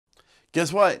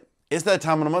Guess what? It's that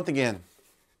time of the month again.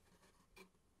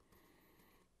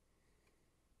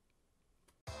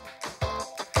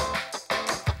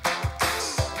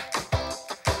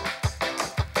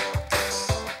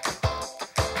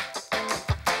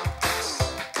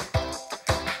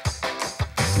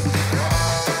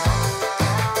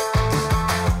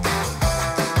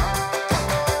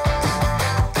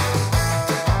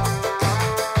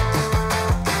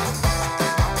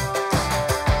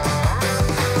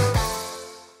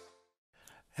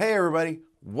 Hey everybody,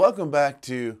 welcome back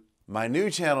to my new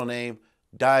channel name,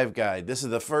 Dive Guide. This is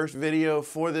the first video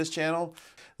for this channel.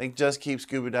 I think Just Keep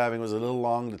Scuba Diving was a little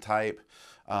long to type.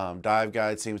 Dive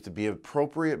Guide seems to be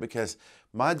appropriate because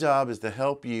my job is to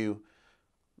help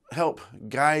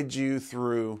guide you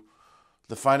through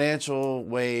the financial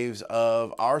waves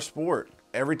of our sport.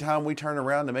 Every time we turn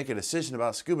around to make a decision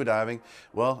about scuba diving,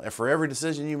 well, if for every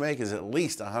decision you make is at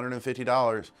least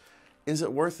 $150, is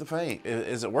it worth the pain?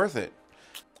 Is it worth it?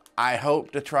 I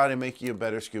hope to try to make you a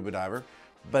better scuba diver,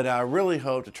 but I really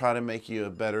hope to try to make you a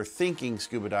better thinking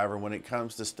scuba diver when it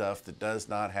comes to stuff that does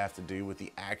not have to do with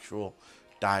the actual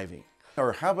diving.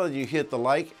 Or how about you hit the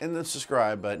like and the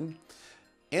subscribe button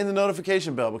and the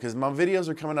notification bell, because my videos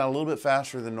are coming out a little bit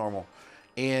faster than normal.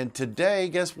 And today,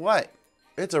 guess what?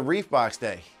 It's a Reef Box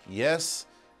day. Yes,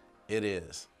 it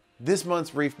is. This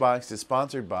month's Reef Box is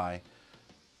sponsored by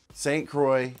St.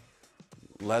 Croix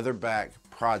Leatherback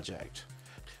Project.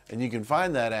 And you can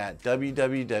find that at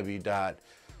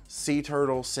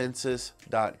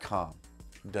www.seaturtlecensus.com.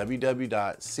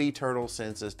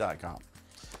 www.seaturtlecensus.com. In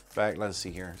fact, let's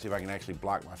see here. See if I can actually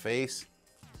block my face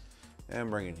and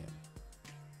bring it in.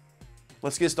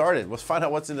 Let's get started. Let's find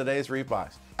out what's in today's Reef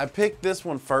Box. I picked this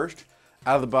one first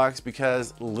out of the box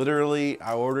because literally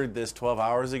I ordered this 12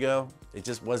 hours ago. It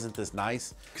just wasn't this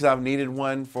nice because I've needed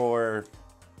one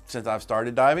since I've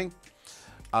started diving.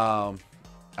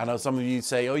 I know some of you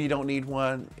say, oh, you don't need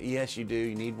one. Yes, you do.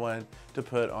 You need one to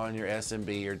put on your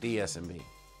SMB or DSMB.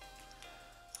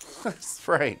 That's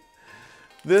right.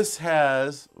 This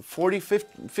has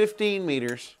 15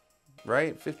 meters,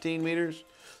 right? 15 meters.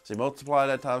 So you multiply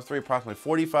that times 3, approximately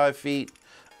 45 feet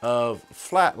of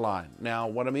flat line. Now,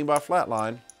 what I mean by flat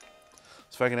line,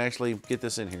 so if I can actually get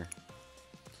this in here.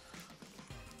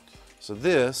 So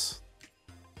this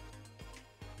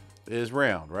is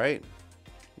round, right?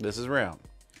 This is round.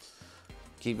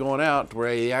 Keep going out to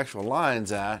where the actual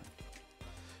line's at,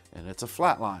 and it's a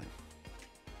flat line.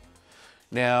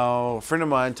 Now, a friend of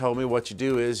mine told me what you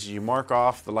do is you mark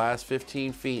off the last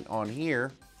 15 feet on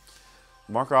here,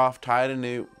 mark off, tie it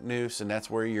a noose, and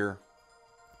that's where you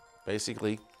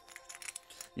do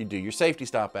your safety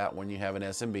stop at when you have an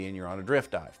SMB and you're on a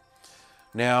drift dive.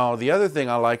 Now, the other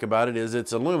thing I like about it is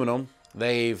it's aluminum.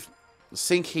 They've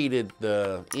sink heated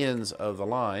the ends of the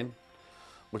line,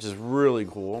 which is really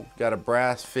cool. Got a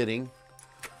brass fitting.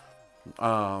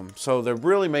 So they're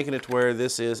really making it to where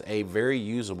this is a very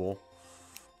usable,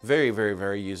 very, very,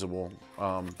 very usable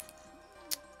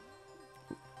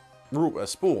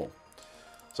spool.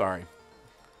 Sorry.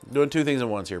 Doing two things at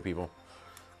once here, people.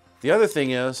 The other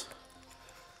thing is,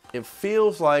 it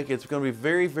feels like it's going to be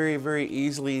very, very, very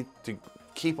easily to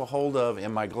keep a hold of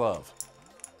in my glove.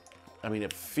 I mean,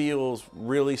 it feels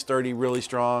really sturdy, really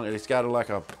strong, and it's got like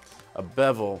a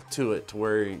bevel to it to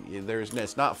where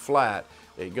it's not flat,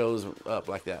 it goes up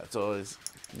like that. So it's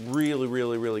really,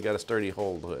 really, really got a sturdy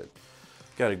hold to it.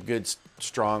 Got a good,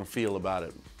 strong feel about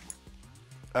it.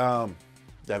 That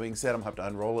being said, I'm gonna have to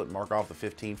unroll it and mark off the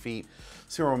 15 feet,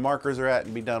 see where my markers are at,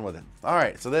 and be done with it. All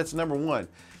right, so that's number one.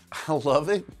 I love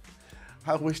it.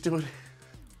 I wish it would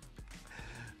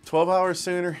 12 hours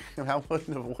sooner, and I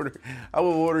wouldn't have ordered. I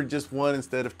would have ordered just one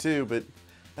instead of two, but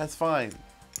that's fine.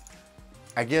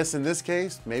 I guess in this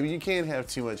case, maybe you can't have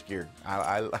too much gear.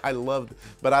 I love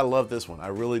this one. I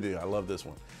really do. I love this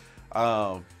one.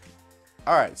 All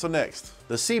right, so next,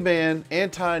 the Sea-Ban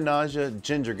Anti-Nausea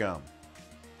Ginger Gum.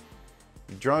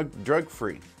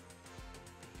 Drug-free.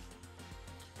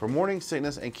 For morning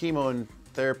sickness and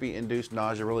chemotherapy-induced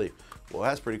nausea relief. Well,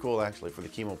 that's pretty cool, actually, for the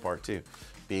chemo part, too.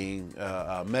 Being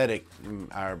a medic,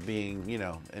 or being, you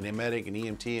know, an medic, an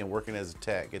EMT, and working as a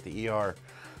tech at the ER,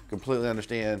 completely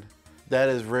understand. That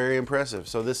is very impressive.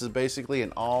 So this is basically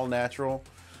an all-natural,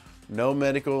 no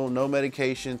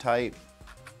medication type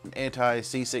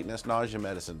anti-seasickness, nausea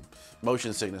medicine,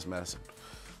 motion sickness medicine.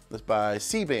 That's by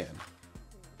Sea-Ban.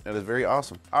 That is very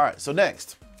awesome. All right, so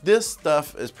next. This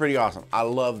stuff is pretty awesome. I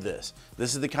love this.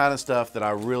 This is the kind of stuff that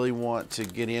I really want to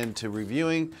get into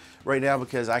reviewing right now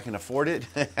because I can afford it.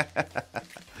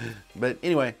 But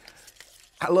anyway,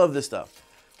 I love this stuff.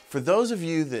 For those of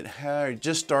you that are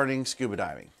just starting scuba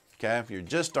diving, okay, if you're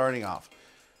just starting off,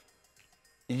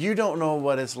 You don't know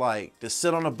what it's like to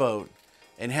sit on a boat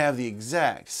and have the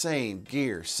exact same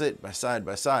gear sit by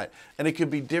side. And it could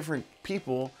be different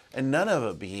people and none of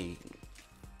it be,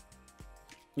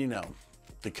 you know,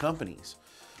 the companies.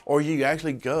 Or you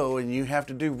actually go and you have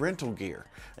to do rental gear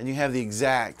and you have the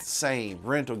exact same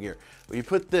rental gear. Well, you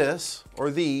put this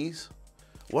or these,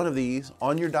 one of these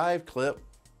on your dive clip,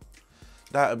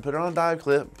 put it on a dive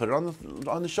clip, put it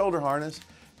on the shoulder harness.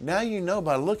 Now you know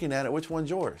by looking at it which one's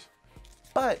yours.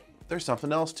 But there's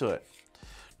something else to it.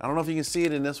 I don't know if you can see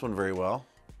it in this one very well,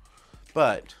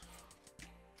 but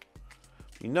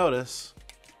you notice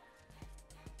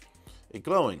it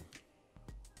glowing.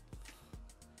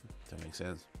 Does that make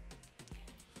sense?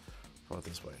 Go it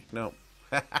this way. No.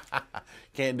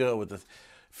 Can't do it with this.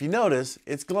 If you notice,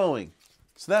 it's glowing.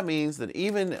 So that means that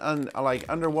even like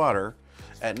underwater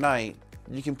at night,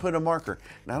 you can put a marker.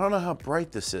 Now, I don't know how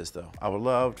bright this is though. I would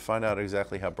love to find out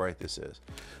exactly how bright this is.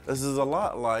 This is a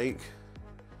lot like,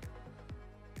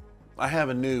 I have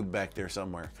a noob back there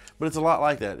somewhere, but it's a lot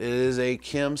like that. It is a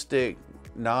chem stick,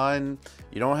 you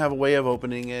don't have a way of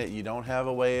opening it. You don't have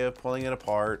a way of pulling it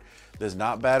apart. This is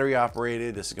not battery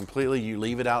operated. This is completely, you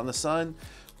leave it out in the sun,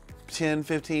 10,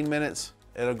 15 minutes,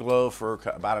 it'll glow for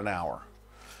about an hour.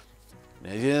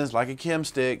 It is like a chem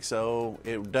stick, so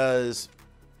it does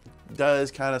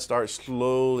kind of start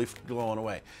slowly glowing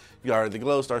away. The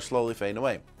glow starts slowly fading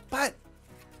away. But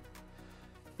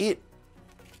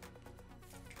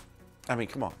I mean,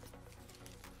 come on.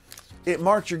 It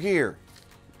marks your gear.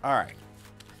 All right.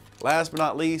 Last but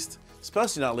not least,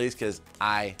 especially not least because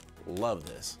I love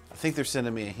this. I think they're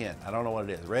sending me a hint. I don't know what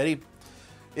it is. Ready?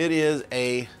 It is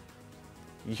a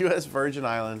U.S. Virgin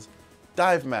Islands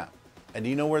dive map. And do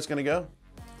you know where it's going to go?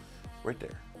 Right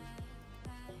there.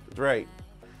 It's right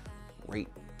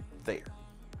there.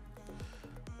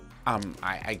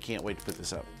 I can't wait to put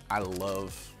this up. I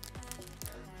love,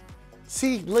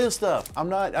 see, little stuff. I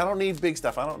don't need big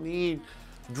stuff. I don't need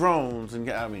drones and,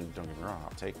 I mean, don't get me wrong,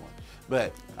 I'll take one.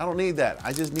 But I don't need that.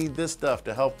 I just need this stuff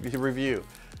to help you review.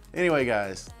 Anyway,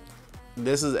 guys,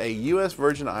 this is a U.S.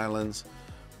 Virgin Islands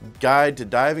guide to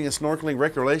diving and snorkeling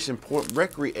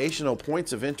recreational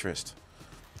points of interest.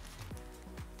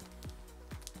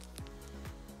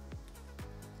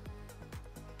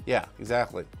 Yeah,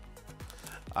 exactly.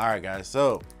 All right, guys,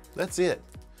 so that's it.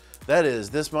 That is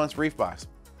this month's Reef Box.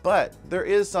 But there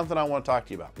is something I want to talk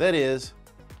to you about. That is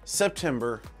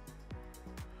September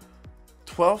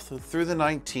 12th through the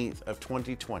 19th of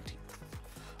 2020.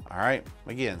 All right,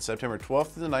 again, September 12th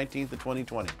through the 19th of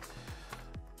 2020.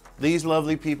 These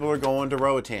lovely people are going to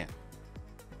Roatan.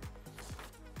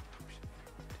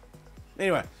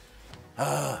 Anyway,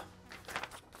 go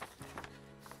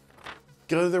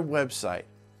to their website.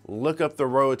 Look up the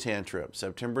Roatan trip,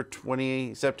 September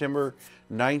 19th,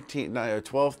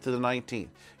 12th to the 19th.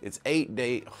 It's 8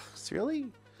 days. Really?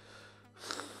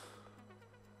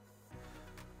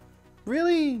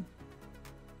 Really?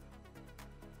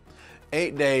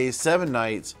 8 days, 7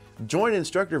 nights. Join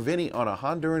instructor Vinny on a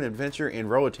Honduran adventure in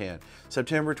Roatan,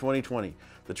 September 2020.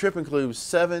 The trip includes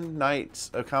 7 nights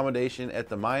accommodation at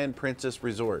the Mayan Princess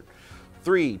Resort,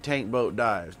 3 tank boat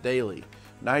dives daily,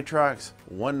 nitrox,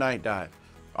 1 night dive.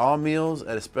 All meals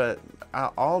at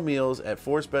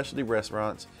 4 specialty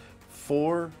restaurants,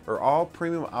 all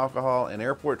premium alcohol and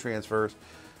airport transfers.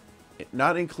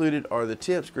 Not included are the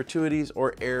tips, gratuities,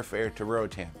 or airfare to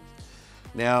Roatan.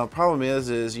 Now, problem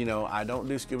is, you know, I don't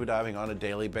do scuba diving on a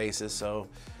daily basis, so,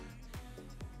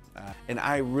 and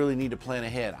I really need to plan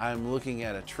ahead. I'm looking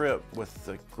at a trip with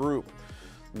the group,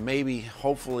 maybe,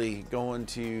 hopefully, going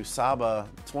to Saba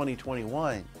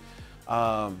 2021.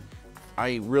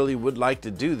 I really would like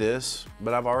to do this,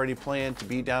 but I've already planned to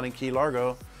be down in Key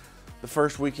Largo the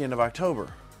first weekend of October.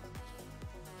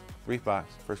 Reef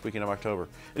Box, first weekend of October.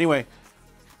 Anyway,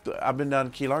 I've been down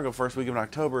in Key Largo first weekend of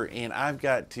October, and I've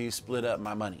got to split up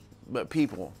my money. But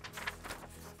people,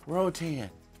 Roatan,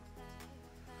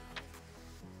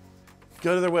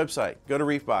 go to their website, go to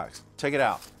Reef Box, check it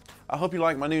out. I hope you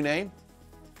like my new name.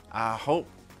 I hope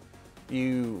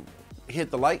you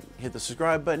hit the like, hit the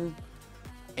subscribe button,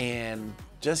 and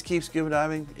just keep scuba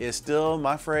diving is still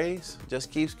my phrase.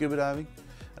 Just keep scuba diving,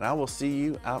 and I will see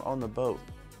you out on the boat.